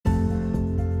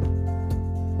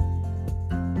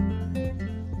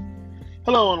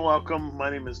Hello and welcome.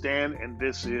 My name is Dan, and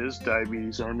this is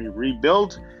Diabetes Army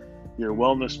Rebuild, your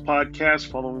wellness podcast,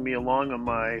 following me along on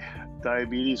my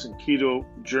diabetes and keto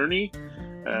journey.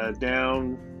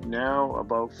 Down now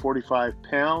about 45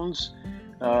 pounds.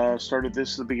 Started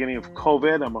this at the beginning of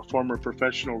COVID. I'm a former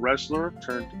professional wrestler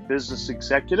turned business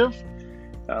executive.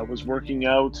 Was working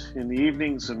out in the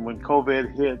evenings, and when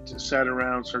COVID hit, sat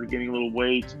around, started gaining a little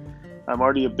weight. I'm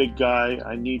already a big guy.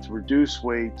 I need to reduce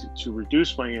weight to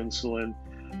reduce my insulin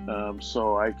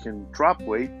so I can drop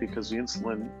weight, because the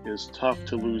insulin is tough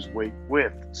to lose weight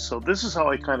with. So this is how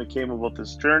I kind of came about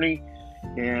this journey,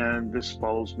 and this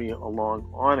follows me along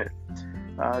on it.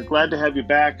 Glad to have you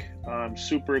back. I'm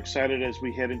super excited as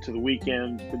we head into the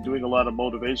weekend. Been doing a lot of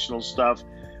motivational stuff,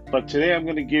 but today I'm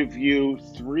going to give you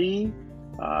three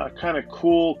kind of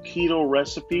cool keto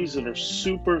recipes that are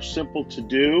super simple to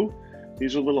do.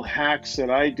 These are little hacks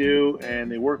that I do, and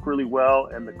they work really well,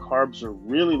 and the carbs are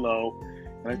really low,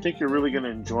 and I think you're really going to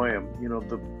enjoy them. You know,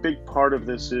 the big part of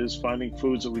this is finding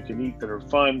foods that we can eat that are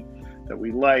fun, that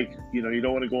we like. You know, you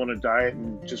don't want to go on a diet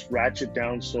and just ratchet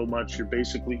down so much. You're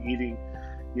basically eating,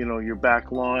 your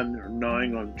back lawn or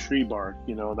gnawing on tree bark.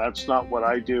 That's not what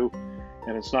I do,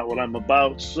 and it's not what I'm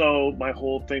about. So my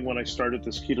whole thing when I started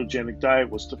this ketogenic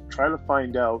diet was to try to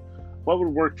find out what would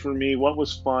work for me, what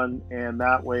was fun, and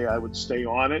that way I would stay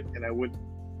on it, and I wouldn't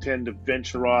tend to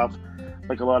venture off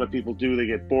like a lot of people do. They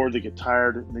get bored, they get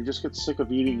tired, and they just get sick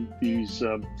of eating these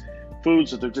foods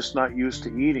that they're just not used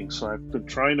to eating. So I've been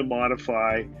trying to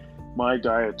modify my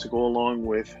diet to go along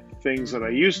with things that I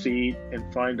used to eat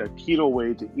and find a keto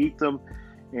way to eat them,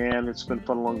 and it's been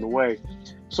fun along the way.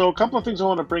 So a couple of things I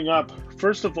want to bring up.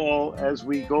 First of all, as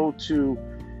we go to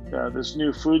this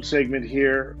new food segment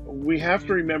here, we have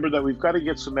to remember that we've got to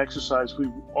get some exercise. We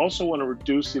also want to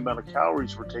reduce the amount of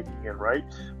calories we're taking in, right?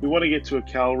 We want to get to a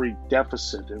calorie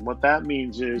deficit, and what that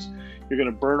means is you're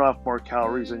going to burn off more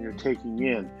calories than you're taking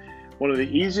in. One of the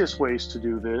easiest ways to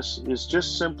do this is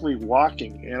just simply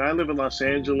walking. And I live in Los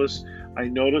Angeles. I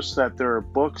noticed that there are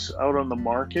books out on the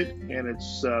market, and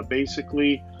it's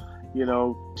basically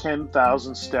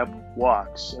 10,000 step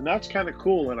walks, and that's kind of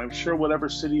cool. And I'm sure whatever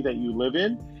city that you live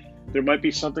in, there might be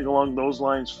something along those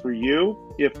lines for you.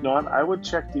 If not, I would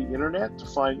check the internet to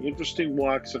find interesting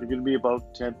walks that are going to be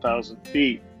about 10,000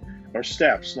 feet, or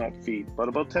steps, not feet, but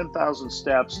about 10,000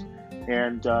 steps.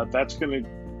 And that's going to,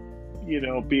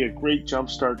 be a great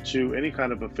jumpstart to any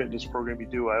kind of a fitness program you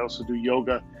do. I also do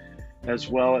yoga as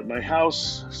well at my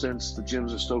house, since the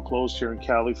gyms are still closed here in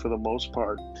Cali for the most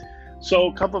part. So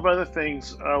a couple of other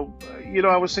things. I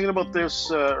was thinking about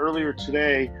this earlier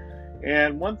today.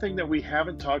 And one thing that we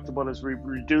haven't talked about is we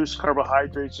reduce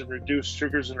carbohydrates and reduce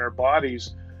sugars in our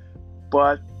bodies.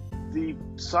 But the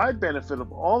side benefit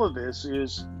of all of this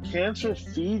is cancer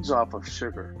feeds off of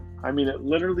sugar. I mean, it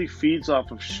literally feeds off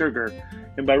of sugar.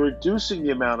 And by reducing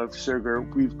the amount of sugar,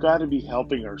 we've got to be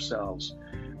helping ourselves.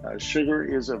 Sugar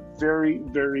is a very,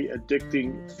 very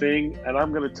addicting thing. And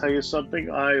I'm going to tell you something,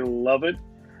 I love it.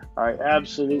 I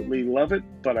absolutely love it,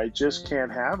 but I just can't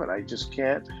have it. I just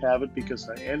can't have it because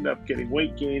I end up getting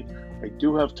weight gain. I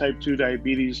do have type 2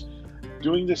 diabetes.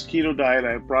 Doing this keto diet,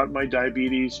 I brought my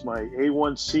diabetes, my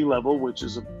A1C level, which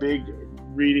is a big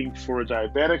reading for a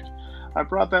diabetic. I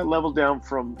brought that level down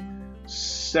from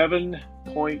 7.0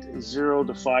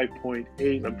 to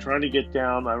 5.8. I'm trying to get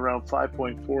down around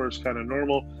 5.4 is kind of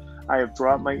normal. I have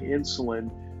dropped my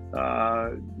insulin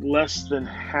less than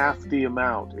half the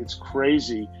amount. It's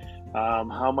crazy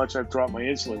how much I've dropped my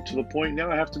insulin, to the point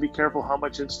now I have to be careful how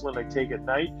much insulin I take at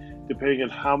night, depending on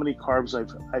how many carbs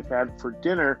I've had for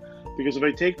dinner, because if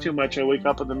I take too much, I wake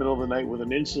up in the middle of the night with an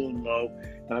insulin low,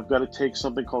 and I've got to take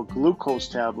something called glucose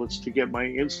tablets to get my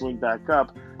insulin back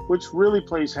up, which really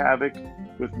plays havoc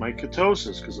with my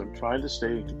ketosis, because I'm trying to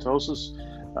stay in ketosis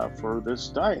for this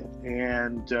diet,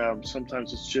 and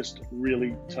sometimes it's just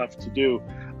really tough to do.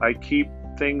 I keep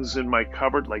things in my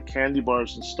cupboard like candy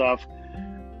bars and stuff,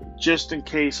 just in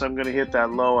case I'm going to hit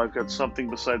that low. I've got something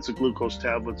besides the glucose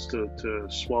tablets to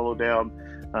swallow down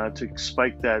to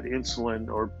spike that insulin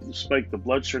or spike the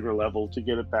blood sugar level to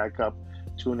get it back up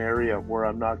to an area where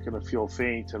I'm not going to feel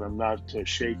faint and I'm not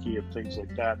shaky and things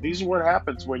like that. These are what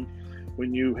happens when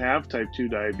you have type 2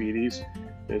 diabetes.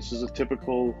 This is a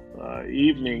typical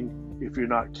evening if you're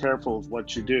not careful of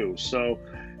what you do. So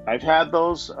I've had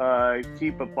those. I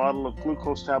keep a bottle of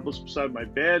glucose tablets beside my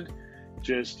bed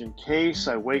just in case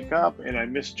I wake up and I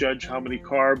misjudge how many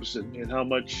carbs and how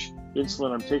much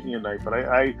insulin I'm taking at night. But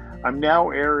I'm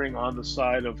now erring on the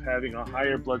side of having a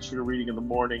higher blood sugar reading in the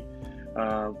morning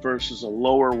versus a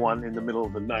lower one in the middle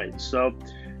of the night. So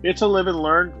it's a live and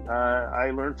learn.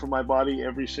 I learn from my body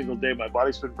every single day. My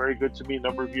body's been very good to me a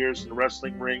number of years in the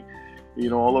wrestling ring.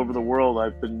 All over the world,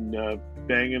 I've been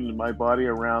banging my body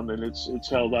around, and it's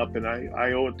held up, and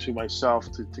I owe it to myself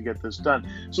to get this done.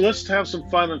 So let's have some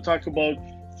fun and talk about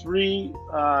 3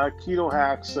 keto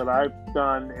hacks that I've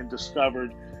done and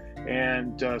discovered,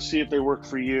 and see if they work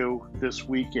for you this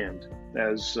weekend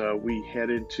as we head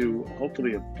into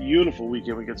hopefully a beautiful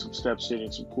weekend. We get some steps in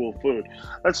and some cool food.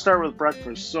 Let's start with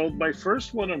breakfast. So my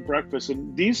first one on breakfast,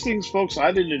 and these things, folks,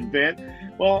 I didn't invent.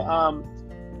 Well,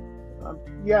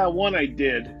 yeah, one I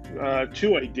did,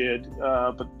 2 I did,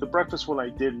 but the breakfast one I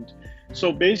didn't.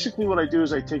 So basically what I do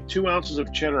is I take 2 ounces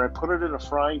of cheddar, I put it in a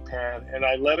frying pan, and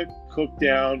I let it cook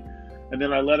down, and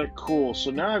then I let it cool.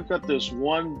 So now I've got this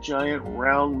one giant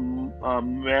round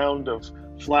mound of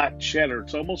flat cheddar.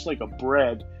 It's almost like a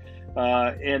bread,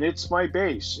 and it's my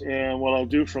base. And what I'll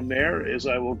do from there is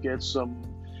I will get some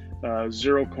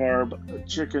zero carb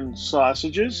chicken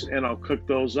sausages, and I'll cook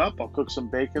those up. I'll cook some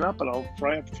bacon up, and I'll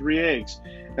fry up 3 eggs,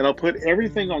 and I'll put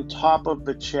everything on top of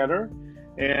the cheddar,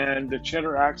 and the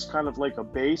cheddar acts kind of like a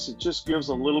base. It just gives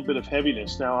a little bit of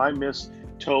heaviness. Now I miss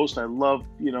toast. I love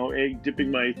egg dipping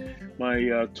my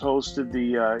toast in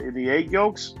the egg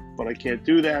yolks, but I can't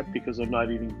do that because I'm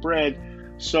not eating bread.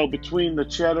 So between the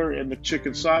cheddar and the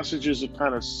chicken sausages, it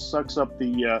kind of sucks up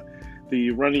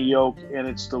the runny yolk, and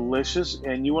it's delicious.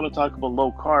 And you want to talk about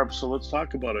low carbs, so let's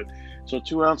talk about it. So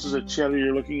 2 ounces of cheddar,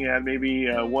 you're looking at maybe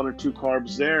 1 or 2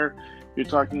 carbs there. You're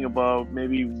talking about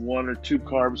maybe 1 or 2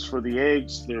 carbs for the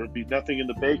eggs. There'll be nothing in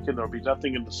the bacon, there'll be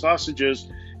nothing in the sausages,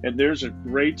 and there's a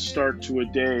great start to a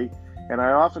day. And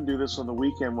I often do this on the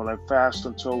weekend when I fast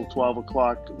until 12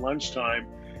 o'clock lunchtime.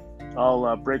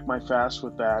 I'll break my fast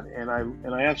with that, and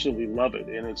I absolutely love it,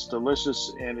 and it's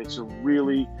delicious, and it's a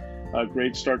really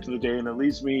great start to the day, and it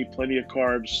leaves me plenty of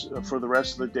carbs for the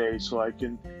rest of the day, so I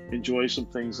can enjoy some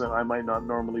things that I might not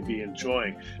normally be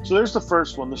enjoying. So there's the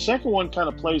first one. The second one kind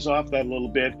of plays off that a little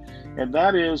bit, and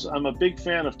that is I'm a big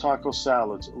fan of taco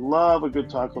salads. Love a good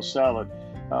taco salad.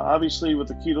 Obviously, with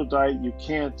the keto diet, you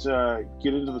can't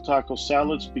get into the taco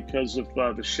salads because of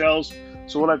the shells.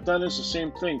 So what I've done is the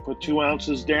same thing. Put 2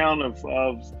 ounces down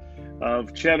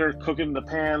of cheddar, cook it in the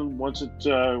pan. Once it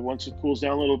cools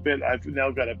down a little bit, I've now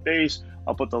got a base.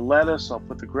 I'll put the lettuce, I'll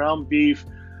put the ground beef,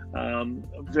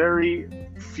 very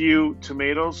few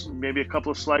tomatoes, maybe a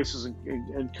couple of slices,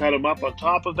 and cut them up. On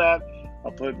top of that,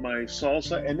 I'll put my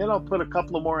salsa, and then I'll put a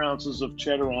couple of more ounces of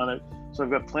cheddar on it. So I've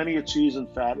got plenty of cheese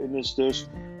and fat in this dish.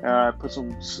 Put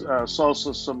some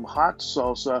salsa, some hot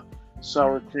salsa,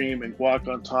 sour cream, and guac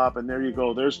on top, and there you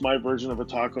go. There's my version of a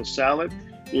taco salad.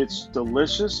 It's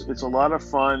delicious, it's a lot of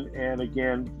fun, and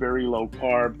again, very low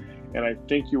carb, and I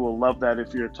think you will love that.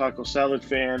 If you're a taco salad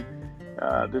fan,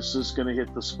 this is going to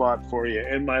hit the spot for you.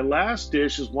 And my last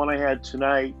dish is one I had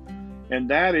tonight, and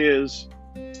that is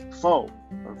pho,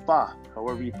 or pho,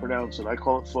 however you pronounce it. I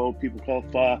call it pho, people call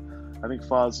it pho. I think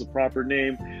pho is the proper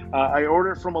name. I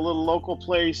order it from a little local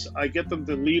place. I get them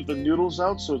to leave the noodles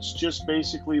out, so it's just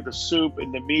basically the soup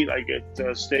and the meat. I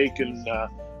get steak and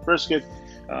brisket,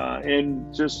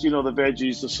 and just, the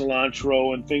veggies, the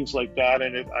cilantro and things like that.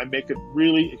 And I make it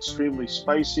really extremely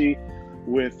spicy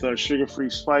with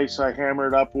sugar-free spice I hammer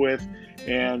it up with.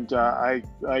 And I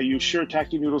use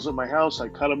shirataki noodles at my house. I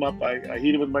cut them up, I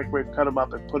heat them in the microwave, cut them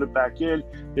up, and put it back in.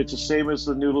 It's the same as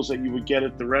the noodles that you would get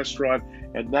at the restaurant.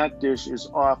 And that dish is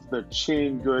off the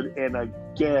chain good. And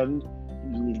again,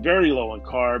 very low on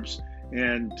carbs.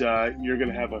 And you're going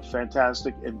to have a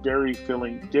fantastic and very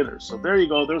filling dinner. So there you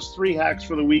go. There's 3 hacks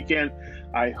for the weekend.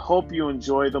 I hope you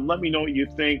enjoy them. Let me know what you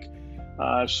think.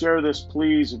 Share this,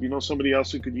 please. If you know somebody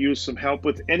else who could use some help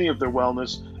with any of their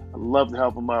wellness, I'd love to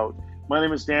help them out. My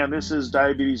name is Dan. This is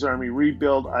Diabetes Army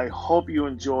Rebuild. I hope you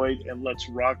enjoyed, and let's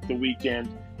rock the weekend.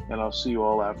 And I'll see you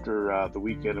all after the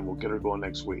weekend, and we'll get her going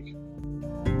next week.